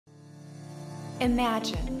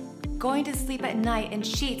Imagine going to sleep at night in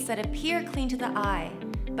sheets that appear clean to the eye,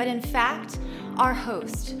 but in fact are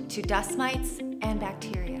host to dust mites and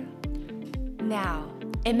bacteria. Now,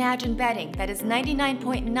 imagine bedding that is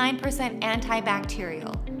 99.9%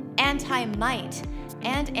 antibacterial, anti-mite,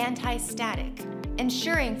 and anti-static,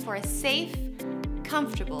 ensuring for a safe,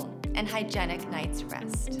 comfortable, and hygienic night's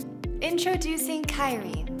rest. Introducing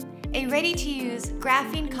Graphene, a ready-to-use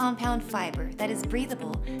graphene compound fiber that is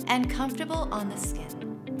breathable and comfortable on the skin.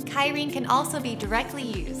 Graphene can also be directly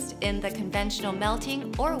used in the conventional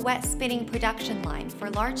melting or wet spinning production line for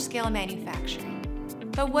large-scale manufacturing.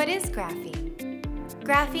 But what is graphene?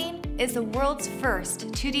 Graphene is the world's first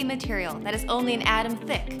 2D material that is only an atom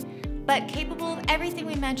thick, but capable of everything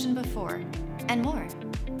we mentioned before, and more.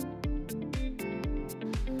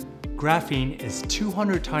 Graphene is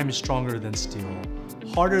 200 times stronger than steel,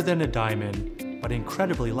 harder than a diamond, but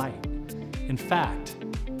incredibly light. In fact,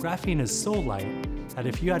 graphene is so light that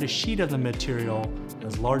if you had a sheet of the material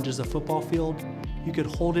as large as a football field, you could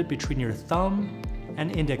hold it between your thumb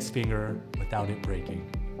and index finger without it breaking.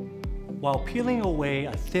 While peeling away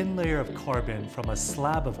a thin layer of carbon from a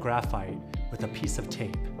slab of graphite with a piece of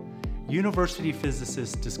tape, university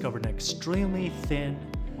physicists discovered an extremely thin,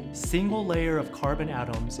 single layer of carbon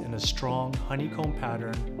atoms in a strong honeycomb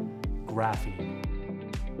pattern, graphene.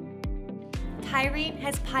 Graphene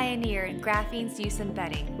has pioneered graphene's use in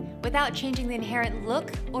bedding without changing the inherent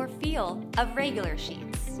look or feel of regular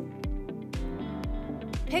sheets.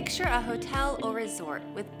 Picture a hotel or resort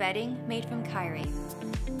with bedding made from Graphene.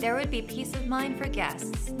 There would be peace of mind for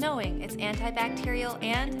guests knowing it's antibacterial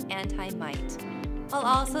and anti-mite, while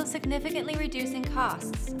also significantly reducing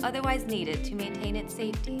costs otherwise needed to maintain its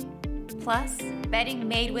safety. Plus, bedding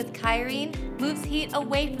made with Graphene moves heat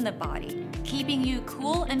away from the body, keeping you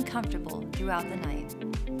cool and comfortable throughout the night.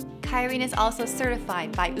 Graphene is also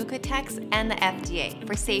certified by Ucatex and the FDA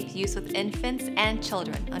for safe use with infants and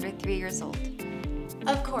children under 3 years old.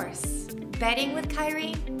 Of course, bedding with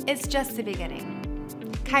Graphene is just the beginning.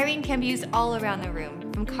 Graphene can be used all around the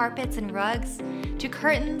room, from carpets and rugs to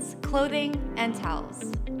curtains, clothing, and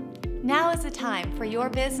towels. Now is the time for your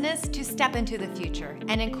business to step into the future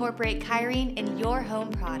and incorporate Graphene in your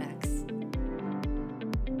home products.